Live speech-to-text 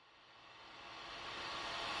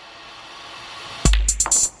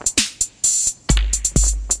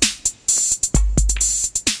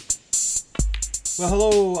Well,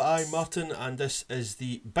 hello, I'm Martin, and this is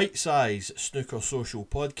the Bite Size Snooker Social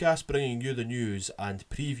Podcast, bringing you the news and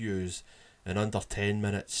previews in under 10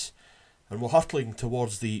 minutes. And we're hurtling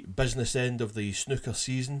towards the business end of the snooker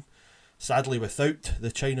season, sadly without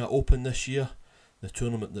the China Open this year, the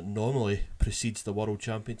tournament that normally precedes the World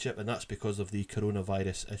Championship, and that's because of the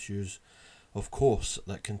coronavirus issues, of course,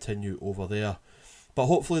 that continue over there. But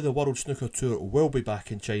hopefully the World Snooker Tour will be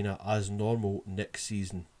back in China as normal next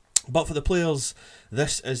season. But for the players,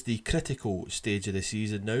 this is the critical stage of the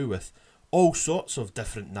season now, with all sorts of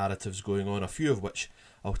different narratives going on, a few of which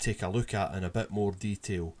I'll take a look at in a bit more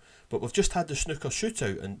detail. But we've just had the snooker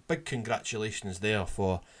shootout, and big congratulations there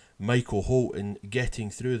for Michael Holt in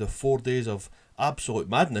getting through the 4 days of absolute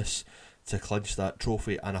madness to clinch that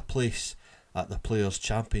trophy and a place at the Players'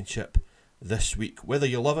 Championship this week. Whether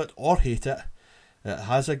you love it or hate it, it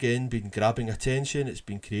has again been grabbing attention. It's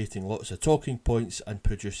been creating lots of talking points and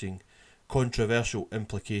producing controversial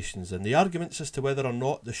implications. And the arguments as to whether or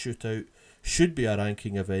not the shootout should be a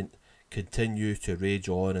ranking event continue to rage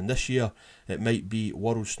on. And this year it might be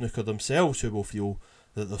World Snooker themselves who will feel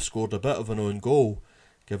that they've scored a bit of an own goal,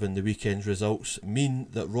 given the weekend's results mean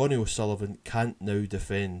that Ronnie O'Sullivan can't now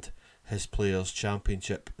defend his Players'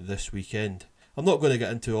 Championship this weekend. I'm not going to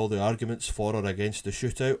get into all the arguments for or against the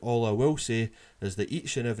shootout. All I will say is that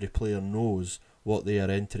each and every player knows what they are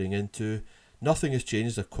entering into. Nothing has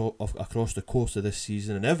changed across the course of this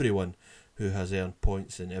season, and everyone who has earned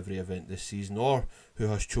points in every event this season or who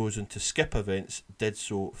has chosen to skip events did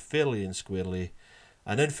so fairly and squarely.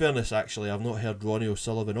 And in fairness, actually, I've not heard Ronnie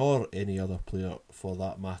O'Sullivan or any other player for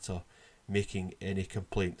that matter making any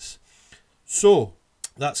complaints. So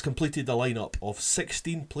that's completed the lineup of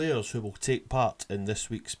 16 players who will take part in this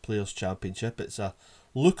week's Players' Championship. It's a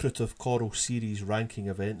lucrative Coral Series ranking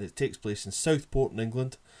event. It takes place in Southport in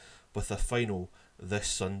England, with a final this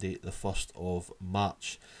Sunday, the 1st of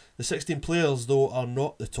March. The 16 players, though, are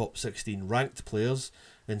not the top 16 ranked players.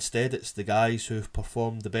 Instead, it's the guys who have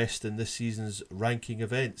performed the best in this season's ranking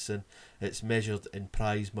events, and it's measured in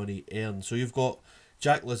prize money earned. So you've got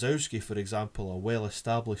Jack Lisowski, for example, a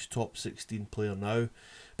well-established top 16 player now,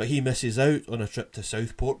 but he misses out on a trip to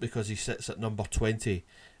Southport because he sits at number 20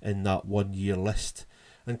 in that one-year list.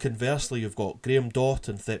 And conversely, you've got Graham Dott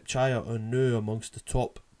and Thepchaiya Unnu amongst the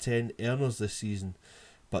top 10 earners this season,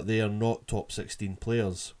 but they are not top 16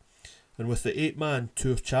 players. And with the 8-man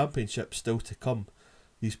Tour Championship still to come,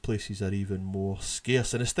 these places are even more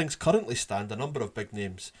scarce. And as things currently stand, a number of big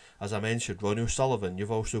names, as I mentioned, Ronnie O'Sullivan,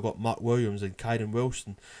 you've also got Mark Williams and Kyron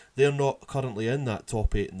Wilson. They're not currently in that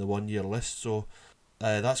top 8 in the one-year list, so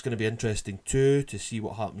that's going to be interesting too, to see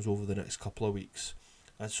what happens over the next couple of weeks.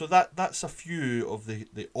 So that's a few of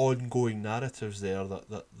the ongoing narratives there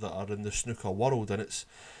that are in the snooker world, and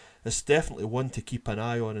it's definitely one to keep an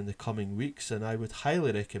eye on in the coming weeks, and I would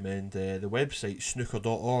highly recommend the website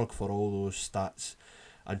snooker.org for all those stats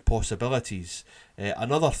and possibilities.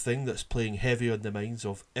 Another thing that's playing heavy on the minds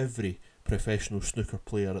of every professional snooker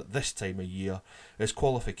player at this time of year is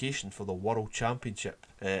qualification for the World Championship.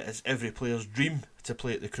 It's every player's dream to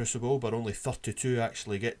play at the Crucible, but only 32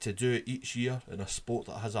 actually get to do it each year in a sport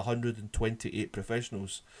that has 128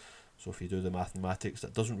 professionals. So if you do the mathematics,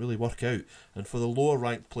 that doesn't really work out. And for the lower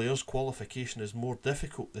ranked players, qualification is more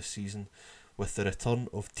difficult this season with the return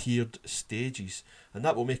of tiered stages, and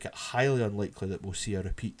that will make it highly unlikely that we'll see a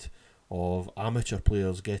repeat of amateur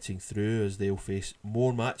players getting through, as they'll face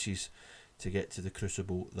more matches to get to the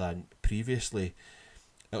Crucible than previously.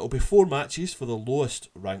 It'll be 4 matches for the lowest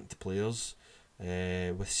ranked players,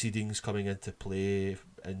 with seedings coming into play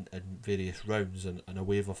in various rounds, and a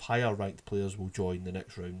wave of higher ranked players will join the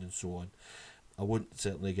next round and so on. I won't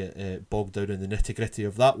certainly get bogged down in the nitty gritty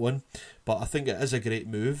of that one, but I think it is a great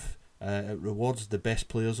move. It rewards the best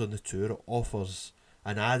players on the tour. It offers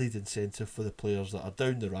an added incentive for the players that are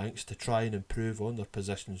down the ranks to try and improve on their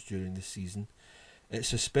positions during the season.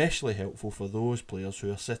 It's especially helpful for those players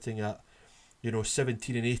who are sitting at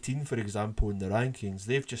 17 and 18, for example, in the rankings.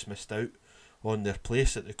 They've just missed out on their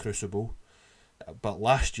place at the Crucible, but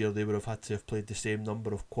last year they would have had to have played the same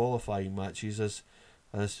number of qualifying matches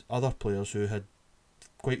as other players who had,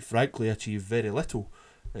 quite frankly, achieved very little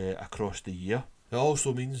across the year. It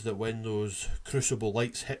also means that when those Crucible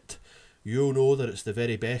lights hit, you'll know that it's the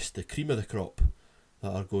very best, the cream of the crop,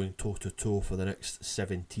 that are going toe-to-toe for the next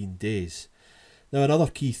 17 days. Now, another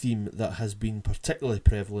key theme that has been particularly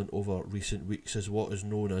prevalent over recent weeks is what is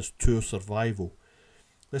known as tour survival.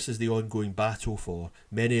 This is the ongoing battle for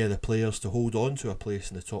many of the players to hold on to a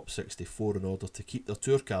place in the top 64 in order to keep their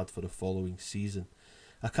tour card for the following season.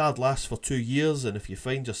 A card lasts for 2 years, and if you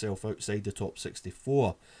find yourself outside the top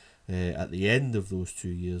 64 at the end of those 2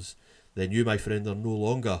 years, then you, my friend, are no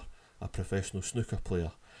longer a professional snooker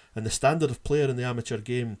player. And the standard of player in the amateur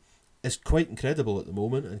game is quite incredible at the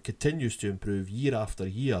moment and continues to improve year after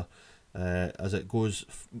year as it goes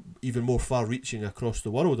even more far-reaching across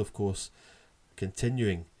the world, of course,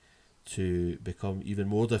 continuing to become even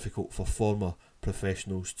more difficult for former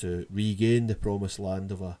professionals to regain the promised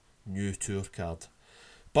land of a new tour card.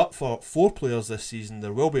 But for 4 players this season,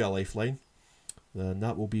 there will be a lifeline, and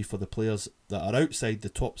that will be for the players that are outside the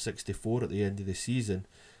top 64 at the end of the season,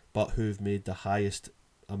 but who've made the highest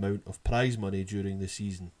amount of prize money during the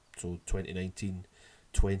season, so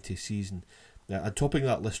 2019-20 season. And topping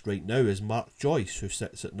that list right now is Mark Joyce, who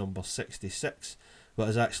sits at number 66, but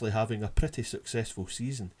is actually having a pretty successful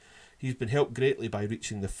season. He's been helped greatly by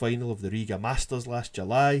reaching the final of the Riga Masters last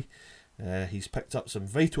July. He's picked up some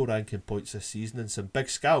vital ranking points this season and some big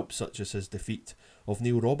scalps, such as his defeat of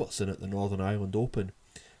Neil Robertson at the Northern Ireland Open.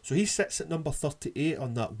 So he sits at number 38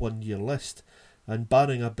 on that 1 year list, and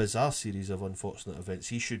barring a bizarre series of unfortunate events,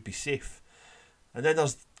 he should be safe. And then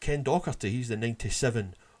there's Ken Docherty. He's the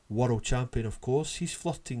 97 world champion, of course. He's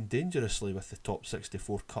flirting dangerously with the top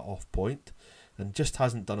 64 cut-off point and just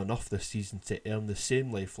hasn't done enough this season to earn the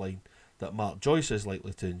same lifeline that Mark Joyce is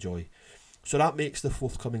likely to enjoy. So that makes the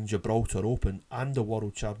forthcoming Gibraltar Open and the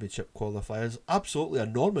World Championship qualifiers absolutely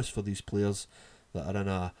enormous for these players that are in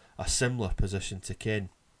a similar position to Ken.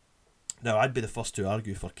 Now, I'd be the first to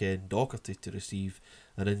argue for Ken Docherty to receive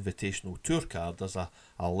an invitational tour card as a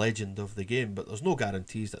legend of the game, but there's no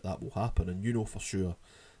guarantees that that will happen, and you know for sure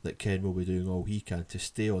that Ken will be doing all he can to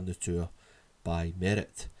stay on the tour by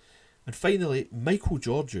merit. And finally, Michael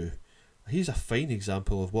Georgiou. He's a fine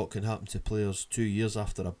example of what can happen to players 2 years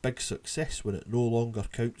after a big success when it no longer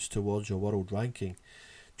counts towards your world ranking.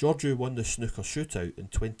 Georgiou won the snooker shootout in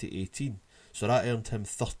 2018, so that earned him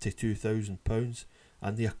 £32,000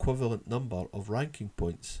 and the equivalent number of ranking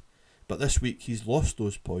points. But this week he's lost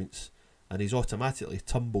those points and he's automatically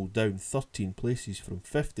tumbled down 13 places from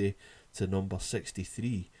 50 to number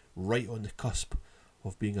 63, right on the cusp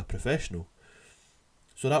of being a professional.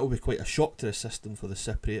 So that will be quite a shock to the system for the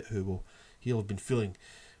Cypriot, he'll have been feeling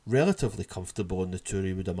relatively comfortable on the tour,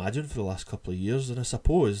 he would imagine, for the last couple of years, and I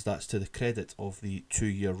suppose that's to the credit of the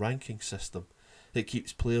 2-year ranking system. It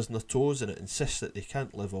keeps players on their toes and it insists that they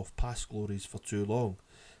can't live off past glories for too long.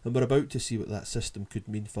 And we're about to see what that system could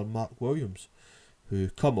mean for Mark Williams, who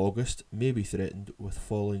come August may be threatened with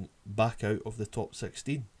falling back out of the top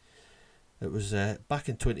 16. It was back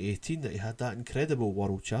in 2018 that he had that incredible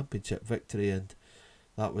World Championship victory, and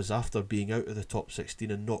that was after being out of the top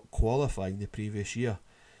 16 and not qualifying the previous year.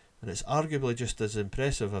 And it's arguably just as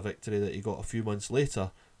impressive a victory that he got a few months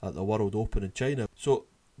later at the World Open in China. So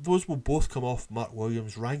those will both come off Mark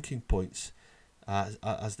Williams' ranking points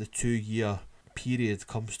as the 2-year period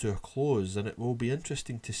comes to a close, and it will be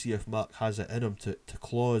interesting to see if Mark has it in him to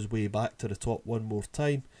claw his way back to the top one more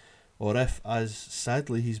time, or if, as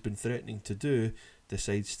sadly he's been threatening to do,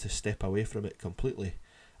 decides to step away from it completely.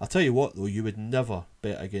 I'll tell you what though, you would never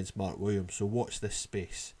bet against Mark Williams, so watch this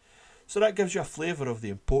space. So that gives you a flavour of the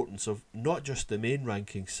importance of not just the main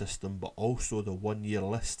ranking system, but also the 1 year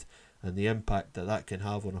list and the impact that that can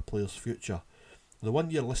have on a player's future. The 1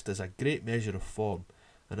 year list is a great measure of form,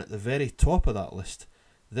 and at the very top of that list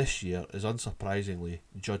this year is unsurprisingly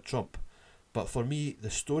Judd Trump. But for me, the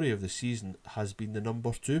story of the season has been the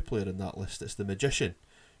number 2 player in that list. It's the magician,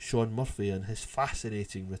 Shaun Murphy, and his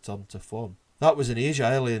fascinating return to form. That was in Asia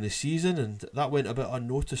early in the season, and that went a bit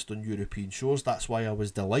unnoticed on European shores. That's why I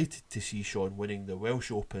was delighted to see Shaun winning the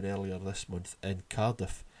Welsh Open earlier this month in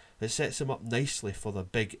Cardiff. It sets him up nicely for the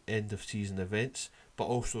big end of season events, but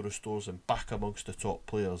also restores him back amongst the top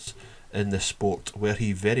players in the sport where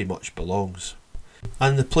he very much belongs.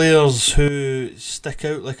 And the players who stick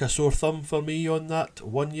out like a sore thumb for me on that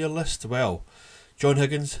 1 year list, well, John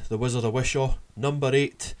Higgins, the Wizard of Wishaw, number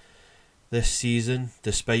 8 this season,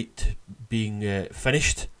 despite being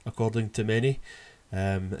finished, according to many.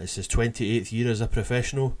 It's his 28th year as a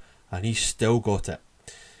professional, and he's still got it.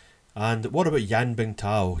 And what about Yan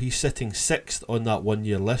Bingtao? He's sitting 6th on that 1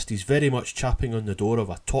 year list. He's very much chapping on the door of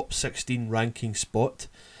a top 16 ranking spot.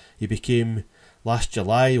 He became, last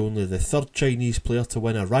July, only the 3rd Chinese player to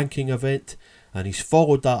win a ranking event, and he's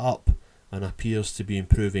followed that up and appears to be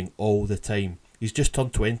improving all the time. He's just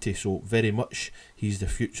turned 20, so very much he's the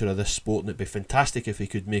future of this sport, and it'd be fantastic if he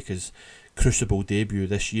could make his Crucible debut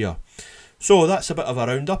this year. So that's a bit of a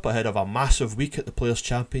roundup ahead of a massive week at the Players'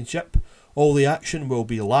 Championship. All the action will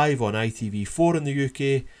be live on ITV4 in the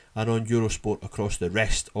UK and on Eurosport across the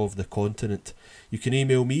rest of the continent. You can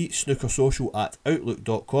email me,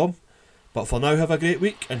 snookersocial@outlook.com. But for now, have a great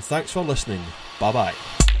week, and thanks for listening. Bye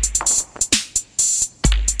bye.